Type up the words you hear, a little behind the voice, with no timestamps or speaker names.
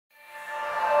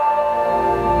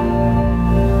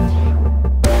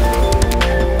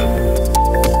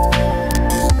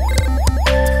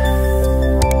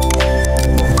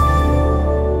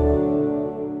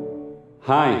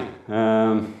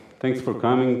Thanks for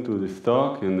coming to this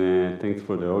talk, and thanks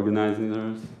for the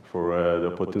organizers for the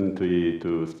opportunity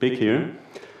to speak here.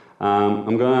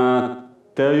 I'm gonna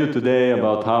tell you today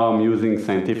about how I'm using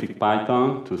scientific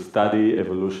Python to study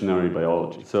evolutionary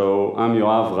biology. So I'm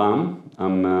Yoav Ram.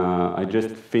 I just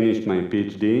finished my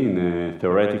PhD in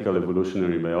theoretical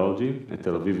evolutionary biology at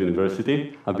Tel Aviv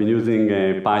University. I've been using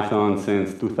Python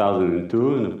since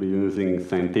 2002, and I've been using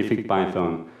scientific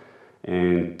Python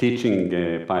and teaching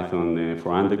Python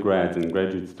for undergrads and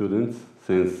graduate students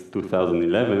since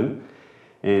 2011.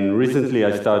 And recently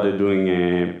I started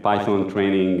doing Python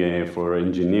training for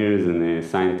engineers and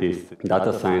scientists,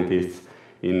 data scientists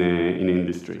in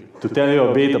industry. To tell you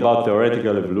a bit about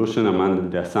theoretical evolution, I'm under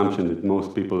the assumption that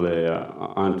most people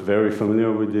aren't very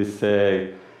familiar with this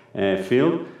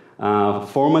field.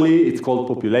 Formally, it's called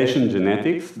population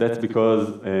genetics. That's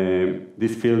because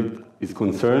this field is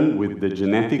concerned with the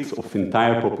genetics of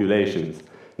entire populations,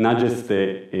 not just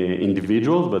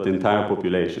individuals, but entire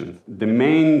populations. The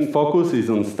main focus is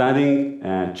on studying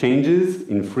changes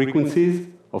in frequencies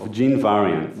of gene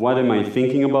variants. What am I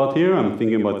thinking about here? I'm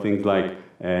thinking about things like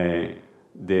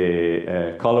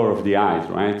the color of the eyes,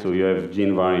 right? So you have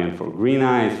gene variant for green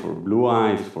eyes, for blue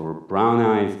eyes, for brown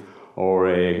eyes,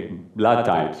 or blood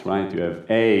types, right? You have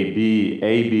A, B,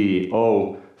 AB,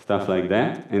 O, stuff like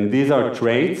that. And these are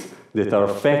traits that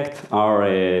affect our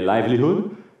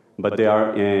livelihood, but they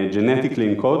are genetically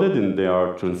encoded and they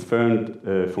are transferred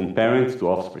from parents to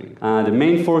offspring. The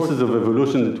main forces of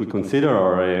evolution that we consider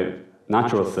are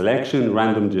natural selection,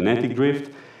 random genetic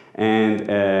drift, and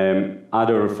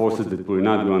other forces that we're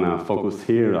not going to focus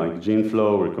here, like gene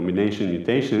flow, recombination,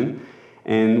 mutation.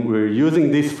 And we're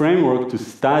using this framework to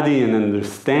study and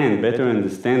understand, better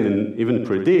understand and even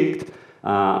predict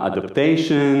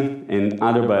adaptation and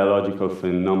other biological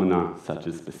phenomena such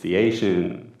as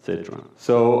speciation, etc.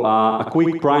 So a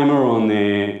quick primer on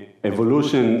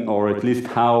evolution, or at least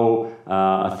how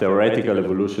a theoretical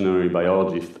evolutionary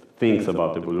biologist thinks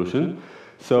about evolution.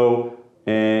 So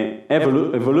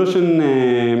evolution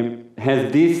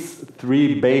has these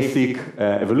three basic,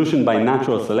 evolution by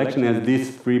natural selection has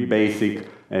these three basic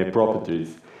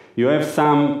properties. You have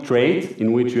some traits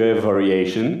in which you have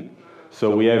variation.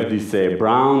 So we have these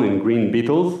brown and green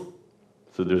beetles.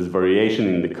 So there's variation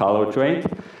in the color trait.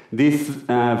 This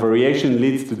variation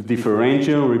leads to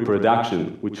differential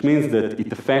reproduction, which means that it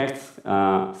affects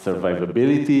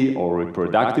survivability or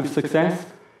reproductive success.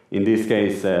 In this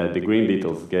case, the green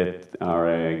beetles get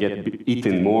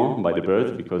eaten more by the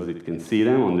birds because it can see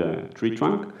them on the tree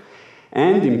trunk.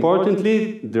 And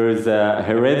importantly, there is a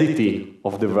heredity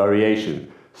of the variation.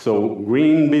 So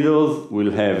green beetles will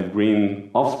have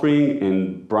green offspring,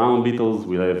 and brown beetles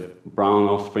will have brown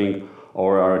offspring,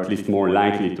 or are at least more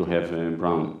likely to have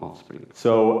brown offspring.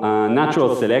 So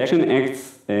natural selection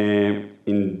acts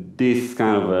in this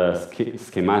kind of a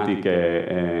schematic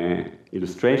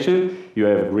illustration. You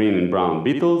have green and brown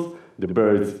beetles. The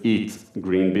birds eat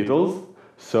green beetles.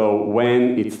 So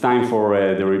when it's time for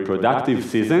the reproductive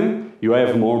season, you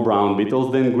have more brown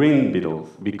beetles than green beetles.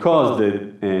 Because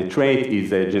the trait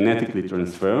is genetically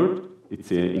transferred,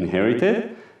 it's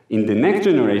inherited, in the next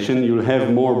generation, you'll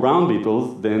have more brown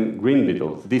beetles than green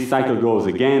beetles. This cycle goes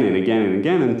again and again and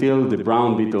again until the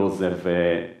brown beetles have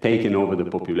taken over the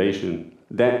population.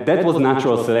 That was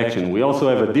natural selection. We also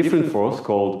have a different force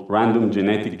called random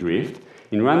genetic drift.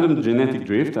 In random genetic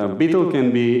drift, a beetle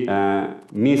can be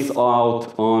miss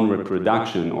out on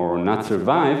reproduction or not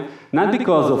survive, not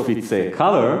because of its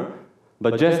color,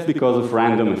 but just because of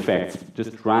random effects,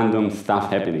 just random stuff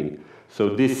happening.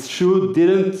 So this shoe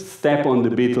didn't step on the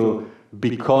beetle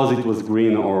because it was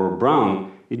green or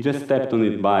brown. It just stepped on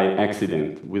it by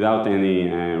accident, without any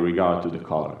regard to the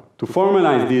color. To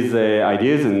formalize these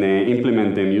ideas and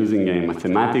implement them using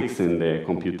mathematics and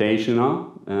computational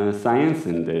science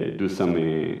and do some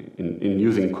in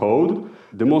using code,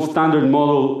 the most standard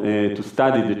model to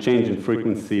study the change in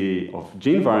frequency of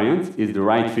gene variants is the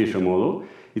Wright-Fisher model.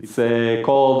 It's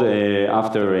called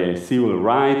after Sewell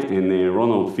Wright and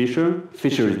Ronald Fisher.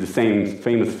 Fisher is the same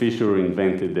famous Fisher who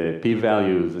invented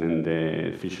p-values and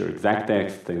Fisher exact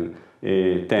test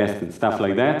and stuff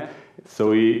like that.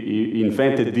 So he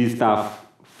invented this stuff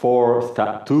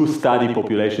to study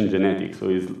population genetics. So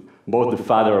he's both the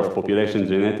father of population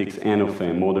genetics and of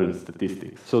modern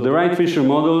statistics. So the Wright-Fisher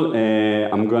model,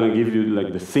 I'm going to give you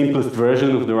like the simplest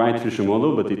version of the Wright-Fisher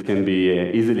model, but it can be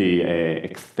easily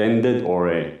extended, or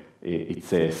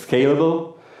it's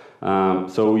scalable.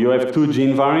 So you have two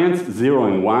gene variants, 0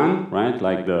 and 1, right,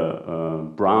 like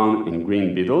the brown and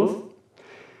green beetles.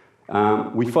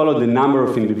 We follow the number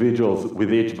of individuals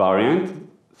with each variant.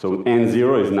 So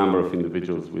N0 is number of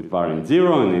individuals with variant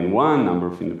 0, and N1, number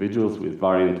of individuals with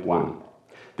variant 1.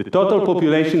 The total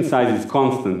population size is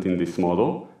constant in this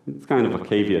model. It's kind of a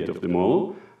caveat of the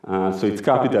model. So it's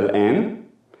capital N.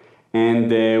 And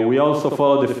we also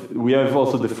follow we have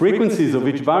also the frequencies of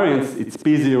each variance. It's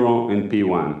P0 and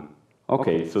P1.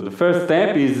 Okay, so the first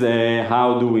step is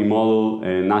how do we model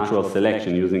natural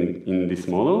selection using in this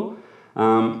model.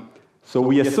 So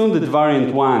we assume that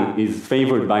variant 1 is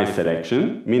favored by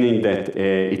selection, meaning that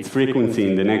its frequency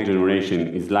in the next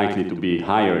generation is likely to be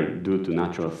higher due to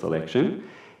natural selection.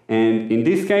 And in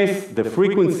this case, the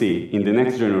frequency in the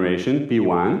next generation,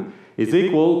 P1, is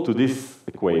equal to this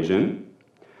equation,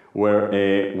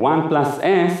 where 1 plus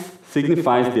S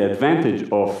signifies the advantage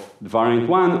of variant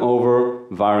 1 over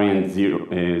variant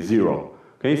 0.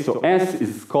 Okay, so S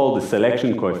is called the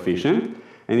selection coefficient,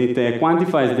 and it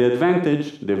quantifies the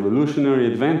advantage, the evolutionary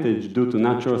advantage due to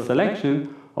natural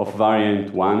selection of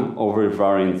variant 1 over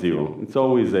variant 0. It's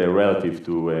always relative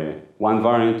to one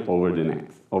variant over the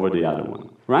next, over the other one.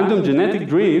 Random genetic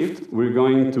drift, we're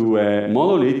going to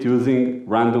model it using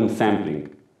random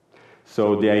sampling.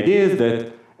 So the idea is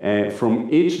that from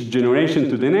each generation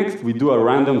to the next, we do a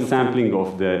random sampling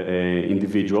of the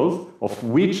individuals, of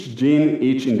which gene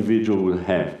each individual will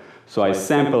have. So I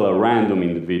sample a random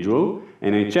individual,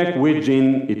 and I check which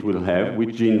gene it will have,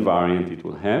 which gene variant it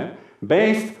will have,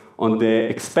 based on the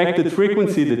expected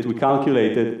frequency that we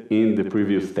calculated in the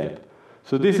previous step.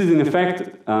 So this is in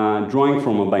effect drawing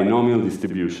from a binomial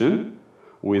distribution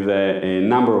with a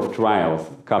number of trials,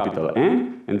 capital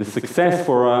N, and the success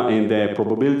and the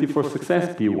probability for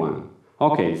success, P1.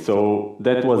 Okay, so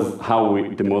that was how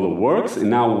the model works,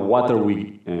 and now what are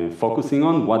we focusing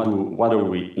on? What are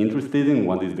we interested in?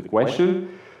 What is the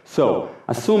question? So,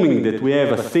 assuming that we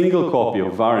have a single copy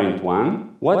of variant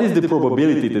 1, what is the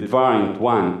probability that variant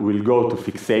 1 will go to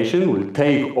fixation, will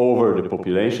take over the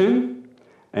population,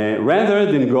 rather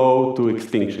than go to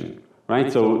extinction?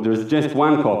 Right? So there's just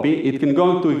one copy. It can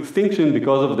go to extinction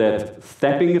because of that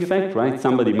stepping effect, right?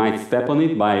 Somebody might step on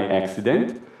it by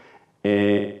accident.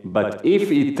 But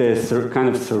if it kind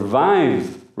of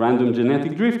survives random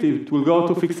genetic drift, it will go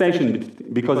to fixation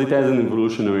because it has an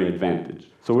evolutionary advantage.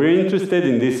 So we're interested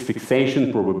in this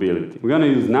fixation probability. We're going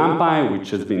to use NumPy,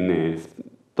 which has been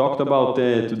talked about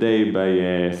today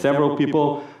by several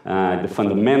people. The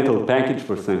fundamental package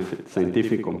for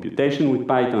scientific computation with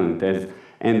Python. It has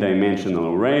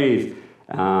n-dimensional arrays,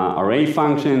 array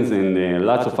functions, and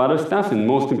lots of other stuff. And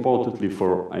most importantly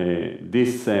for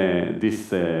this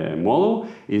model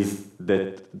is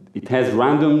that it has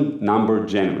random number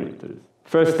generators.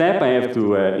 First step, I have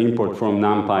to import from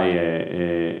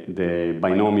NumPy the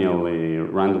binomial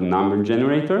random number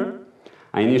generator.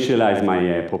 I initialize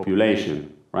my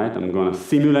population, right? I'm going to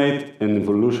simulate an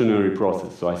evolutionary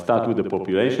process. So I start with the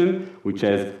population, which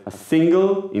has a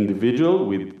single individual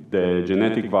with the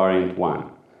genetic variant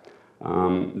 1.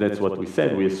 That's what we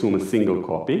said. We assume a single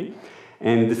copy.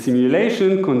 And the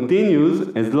simulation continues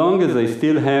as long as I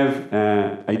still have,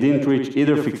 I didn't reach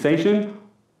either fixation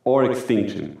or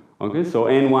extinction. Okay, so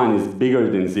N1 is bigger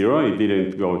than 0, it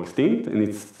didn't go extinct, and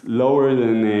it's lower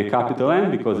than capital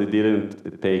N because it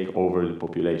didn't take over the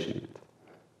population yet.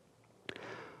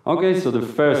 Okay, so the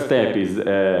first step is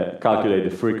calculate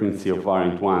the frequency of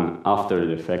variant 1 after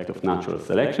the effect of natural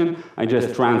selection. I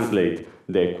just translate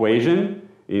the equation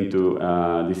into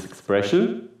this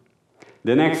expression.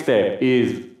 The next step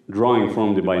is drawing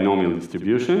from the binomial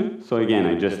distribution. So again,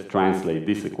 I just translate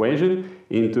this equation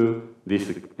into this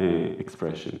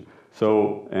expression.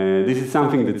 So this is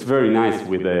something that's very nice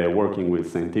with working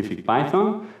with scientific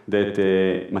Python, that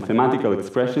mathematical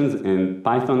expressions and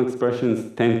Python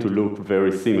expressions tend to look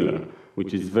very similar,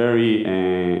 which is very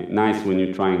nice when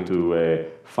you're trying to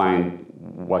find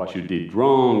what you did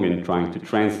wrong and trying to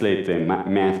translate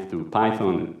math to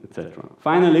Python, etc.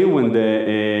 Finally, when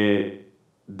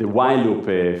the while loop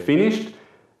finished,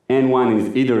 N1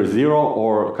 is either 0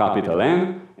 or capital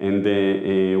N, and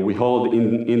we hold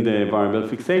in the variable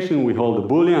fixation, we hold a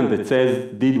Boolean that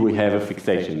says, did we have a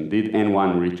fixation? Did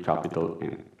N1 reach capital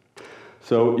N?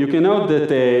 So you can note that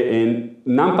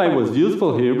NumPy was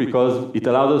useful here because it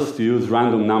allowed us to use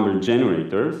random number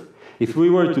generators. If we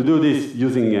were to do this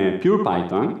using pure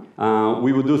Python,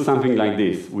 we would do something like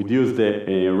this. We'd use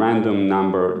the random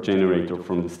number generator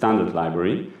from the standard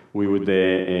library. We would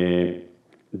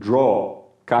draw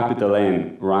capital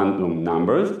N random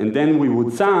numbers, and then we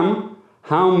would sum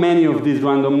how many of these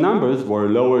random numbers were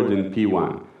lower than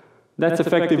P1. That's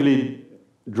effectively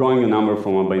drawing a number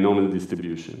from a binomial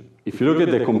distribution. If you look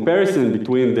at the comparison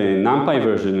between the NumPy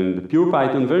version and the pure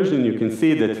Python version, you can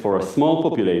see that for a small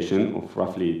population of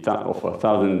roughly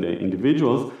 1,000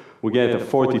 individuals, we get a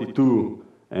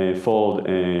 42-fold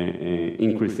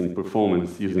increase in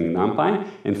performance using NumPy.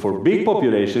 And for big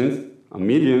populations, 1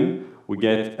 million, we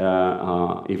get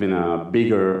even a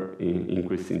bigger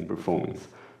increase in performance.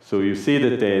 So you see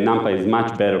that NumPy is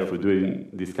much better for doing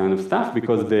this kind of stuff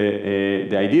because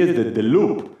the idea is that the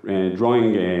loop,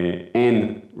 drawing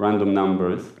n random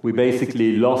numbers, we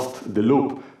basically lost the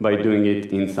loop by doing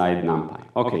it inside NumPy.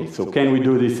 Okay, so can we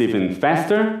do this even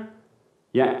faster?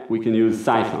 Yeah, we can use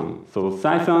Cython. So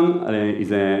Cython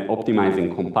is an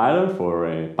optimizing compiler for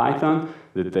Python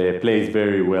that plays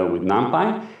very well with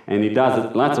NumPy, and it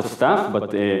does lots of stuff, but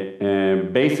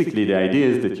basically the idea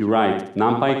is that you write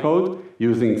NumPy code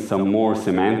using some more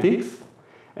semantics.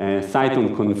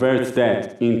 Cython converts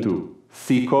that into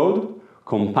C code,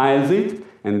 compiles it,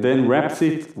 and then wraps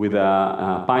it with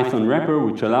a Python wrapper,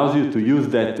 which allows you to use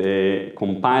that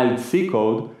compiled C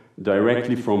code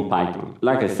directly from Python.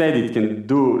 Like I said, it can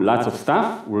do lots of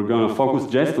stuff. We're going to focus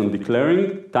just on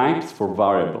declaring types for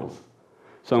variables.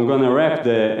 So I'm going to wrap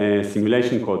the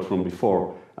simulation code from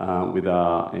before with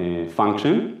a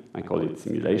function. I call it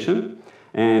simulation.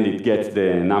 And it gets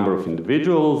the number of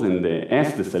individuals and the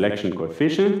S, the selection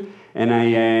coefficient. And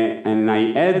I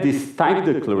add these type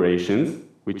declarations,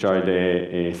 which are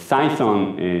the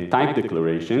Cython type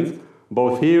declarations,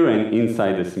 both here and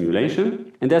inside the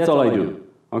simulation. And that's all I do.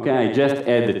 Okay, I just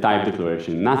add the type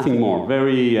declaration, nothing more,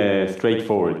 very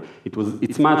straightforward.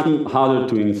 It's much harder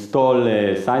to install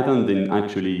Cython than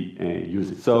actually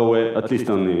use it, so at least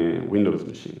on Windows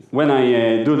machines. When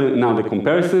I do now the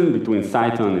comparison between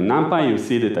Cython and NumPy, you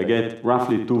see that I get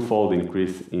roughly 2-fold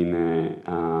increase in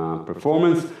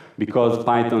performance because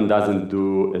Python doesn't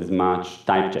do as much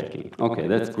type checking. Okay,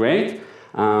 that's great.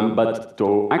 But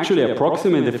to actually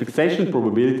approximate the fixation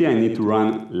probability, I need to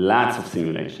run lots of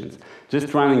simulations.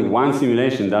 Just running one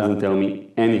simulation doesn't tell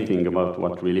me anything about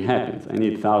what really happens. I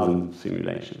need thousands of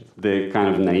simulations. The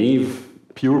kind of naive,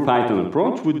 pure Python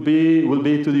approach will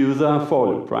be to use a for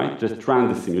loop, right? Just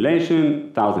run the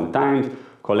simulation 1,000 times,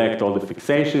 collect all the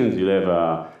fixations, you'll have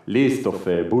a list of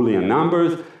Boolean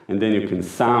numbers, and then you can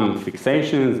sum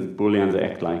fixations. Booleans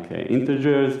act like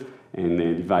integers, and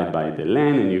divide by the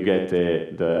len, and you get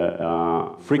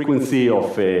the frequency of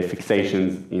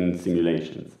fixations in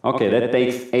simulations. Okay, that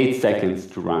takes 8 seconds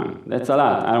to run. That's a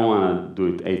lot. I don't want to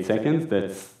do it 8 seconds.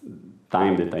 That's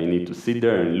time that I need to sit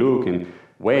there and look and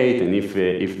wait, and if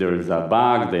there is a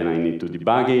bug, then I need to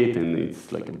debug it, and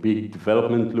it's like a big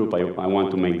development loop. I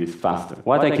want to make this faster.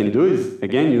 What I can do is,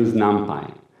 again, use NumPy.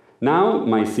 Now,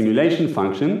 my simulation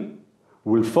function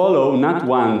will follow not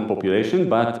one population,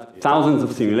 but thousands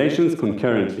of simulations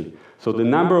concurrently. So the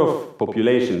number of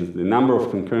populations, the number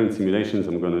of concurrent simulations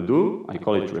I'm going to do, I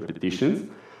call it repetitions.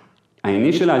 I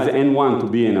initialize n1 to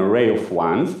be an array of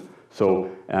ones. So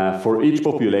for each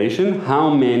population, how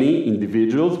many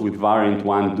individuals with variant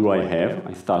 1 do I have?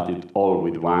 I started all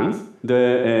with ones.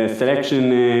 The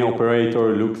selection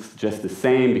operator looks just the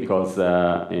same because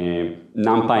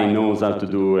NumPy knows how to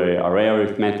do array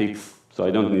arithmetics. So I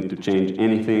don't need to change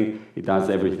anything. It does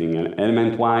everything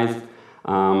element-wise.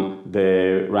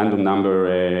 The random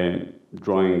number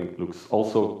drawing looks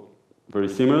also very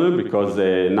similar because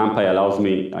NumPy allows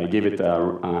me, I give it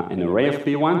an array of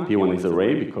P1. P1 is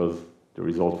array because the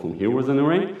result from here was an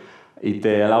array. It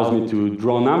allows me to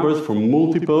draw numbers from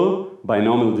multiple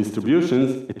binomial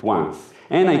distributions at once.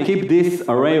 And I keep this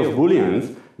array of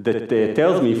Booleans that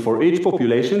tells me for each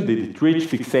population, did it reach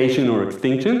fixation or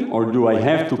extinction, or do I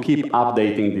have to keep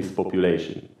updating this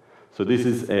population? So this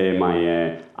is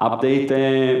my update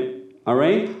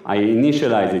array. I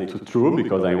initialize it to true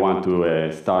because I want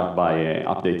to start by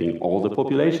updating all the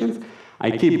populations.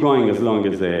 I keep going as long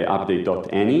as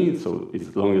update.any, so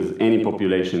as long as any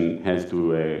population has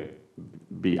to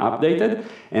be updated,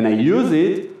 and I use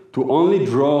it to only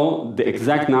draw the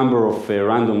exact number of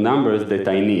random numbers that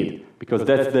I need, because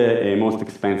that's the most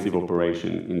expensive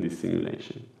operation in this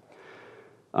simulation.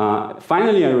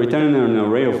 Finally, I return an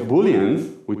array of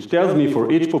Booleans, which tells me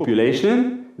for each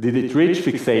population, did it reach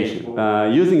fixation?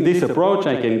 Using this approach,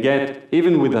 I can get,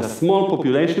 even with a small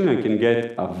population, I can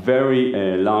get a very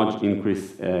large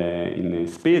increase in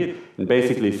speed. And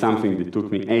basically, something that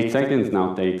took me 8 seconds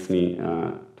now takes me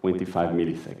 25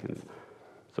 milliseconds.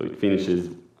 So it finishes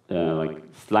like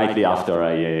slightly after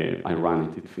I run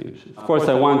it, it finishes. Of course,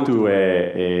 I want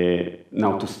to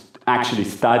now to actually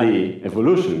study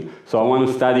evolution. So I want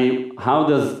to study how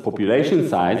does population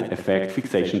size affect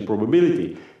fixation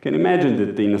probability. can imagine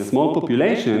that in a small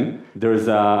population, there's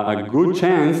a good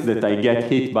chance that I get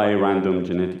hit by a random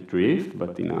genetic drift,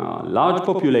 but in a large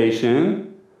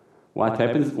population, what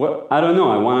happens? Well, I don't know,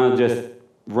 I want to just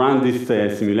run these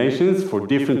simulations for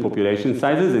different population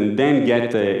sizes and then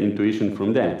get intuition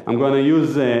from that. I'm going to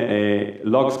use a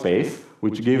log space,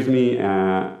 which gives me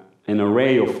an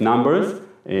array of numbers.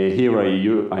 Here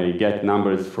I get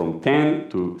numbers from 10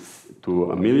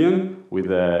 to a million with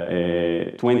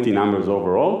 20 numbers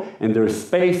overall, and they're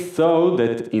spaced so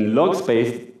that in log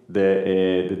space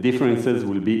the differences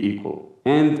will be equal.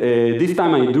 And this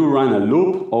time I do run a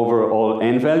loop over all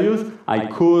n values. I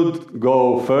could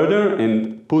go further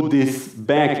and put this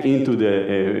back into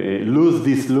the, lose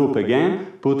this loop again,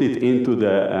 put it into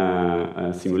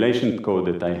the simulation code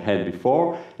that I had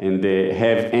before, and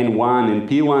have N1 and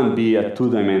P1 be a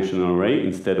two-dimensional array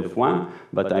instead of one,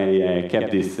 but I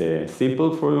kept this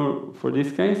simple for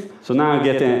this case. So now I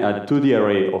get a 2D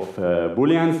array of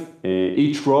Booleans.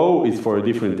 Each row is for a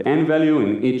different n value,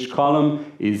 and each column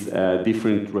is a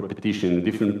different repetition,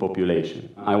 different population.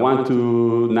 I want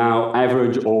to now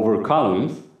average over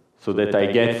columns, so that I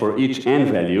get for each n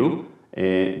value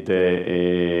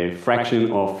the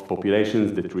fraction of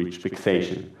populations that reach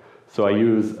fixation. So I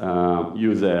use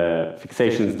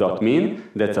fixations.min.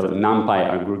 That's a NumPy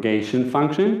aggregation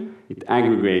function. It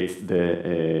aggregates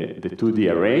the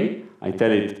 2D array. I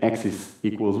tell it x is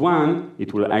equals 1.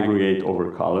 It will aggregate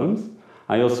over columns.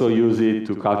 I also use it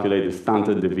to calculate the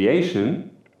standard deviation.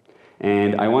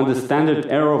 And I want the standard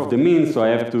error of the mean, so I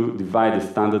have to divide the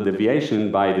standard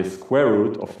deviation by the square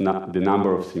root of the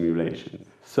number of simulations.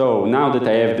 So now that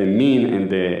I have the mean and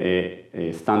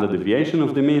the standard deviation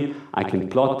of the mean, I can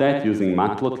plot that using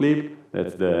matplotlib.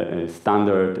 That's the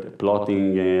standard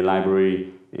plotting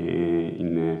library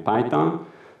in Python.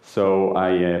 So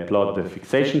I plot the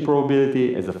fixation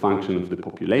probability as a function of the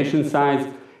population size.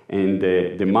 And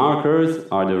the markers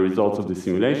are the results of the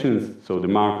simulations. So the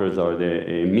markers are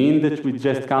the mean that we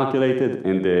just calculated,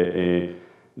 and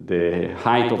the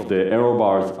height of the error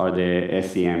bars are the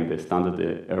SEM, the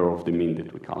standard error of the mean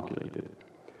that we calculated.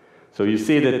 So you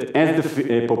see that as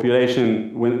the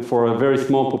population, for a very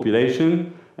small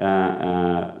population,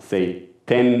 say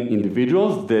 10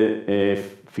 individuals, the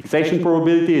fixation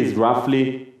probability is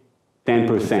roughly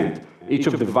 10%. Each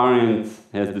of the variants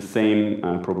has the same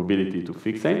probability to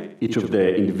fixate. Each of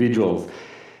the individuals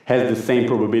has the same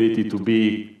probability to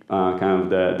be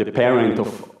kind of the parent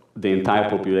of the entire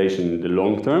population in the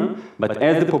long term. But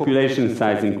as the population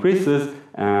size increases,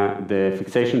 the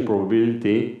fixation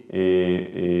probability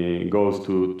goes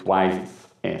to twice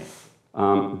S.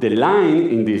 The line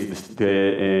in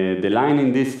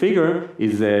this figure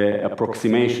is an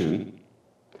approximation.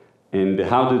 And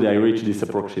how did I reach this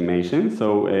approximation?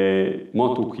 So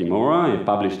Motu Kimura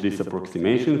published this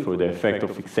approximation for the effect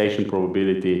of fixation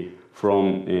probability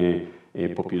from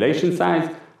population size.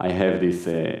 I have this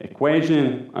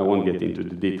equation. I won't get into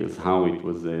the details how it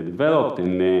was developed,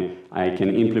 and I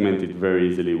can implement it very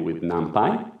easily with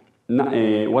NumPy.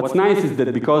 What's nice is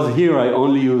that because here I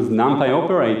only use NumPy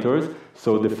operators,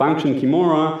 so the function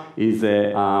Kimura is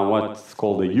what's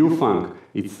called a ufunc.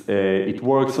 It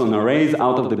works on arrays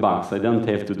out of the box. I don't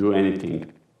have to do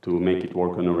anything to make it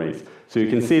work on arrays. So you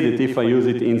can see that if I use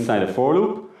it inside a for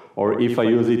loop, or if I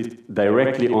use it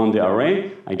directly on the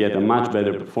array, I get a much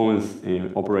better performance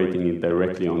operating it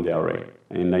directly on the array.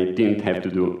 And I didn't have to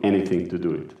do anything to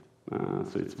do it.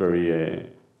 So it's very,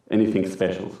 anything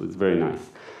special, so it's very nice.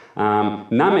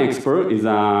 NumExpert is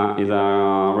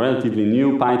a relatively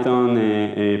new Python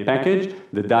package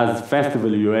that does fast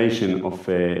evaluation of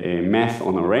math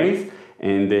on arrays.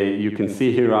 And you can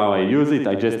see here how I use it.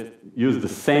 I just use the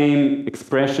same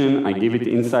expression. I give it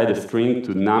inside a string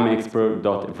to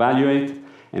numexpert.evaluate,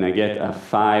 and I get a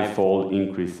 5-fold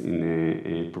increase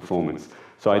in performance.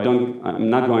 So I'm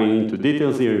not going into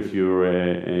details here. If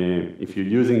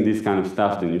you're using this kind of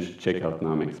stuff, then you should check out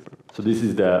NumExpert. So this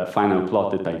is the final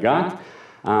plot that I got.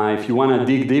 If you want to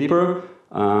dig deeper,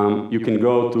 you can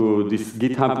go to this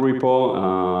GitHub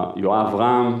repo, Yoav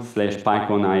Ram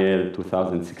 /PyConIL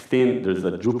 2016. There's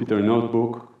a Jupyter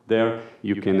notebook there.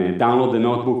 You can download the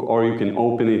notebook, or you can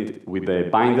open it with a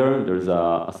binder. There's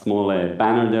a small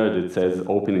banner there that says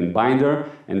open in binder,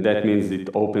 and that means it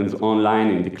opens online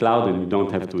in the cloud, and you don't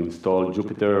have to install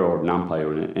Jupyter or NumPy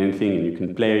or anything, and you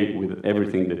can play with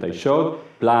everything that I showed.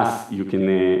 Plus, you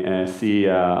can see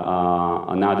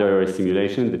another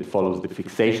simulation that follows the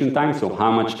fixation time. So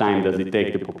how much time does it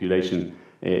take the population,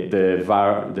 the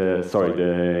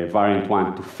variant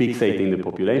one to fixate in the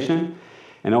population?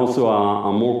 And also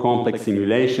a more complex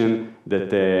simulation that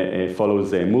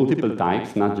follows multiple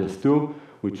types, not just two,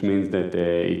 which means that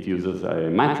it uses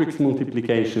matrix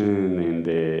multiplication and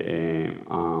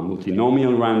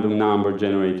multinomial random number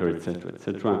generator, etc.,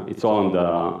 etc. It's all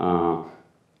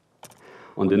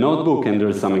on the notebook, and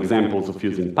there's some examples of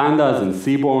using pandas and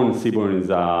Seaborn. Seaborn is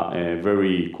a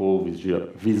very cool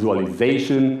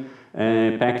visualization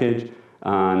package.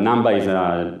 Numba is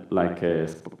like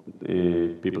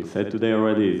people said today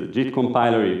already, is a JIT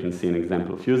compiler. You can see an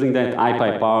example of using that.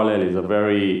 IPyParallel is a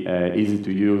very easy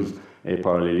to use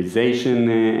parallelization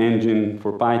engine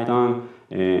for Python.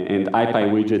 And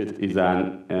IPyWidget is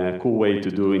a cool way to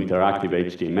do interactive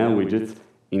HTML widgets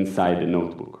inside the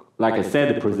notebook. Like I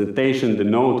said, the presentation, the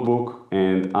notebook,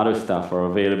 and other stuff are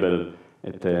available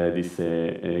at this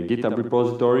GitHub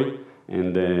repository.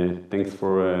 And thanks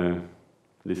for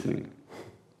listening.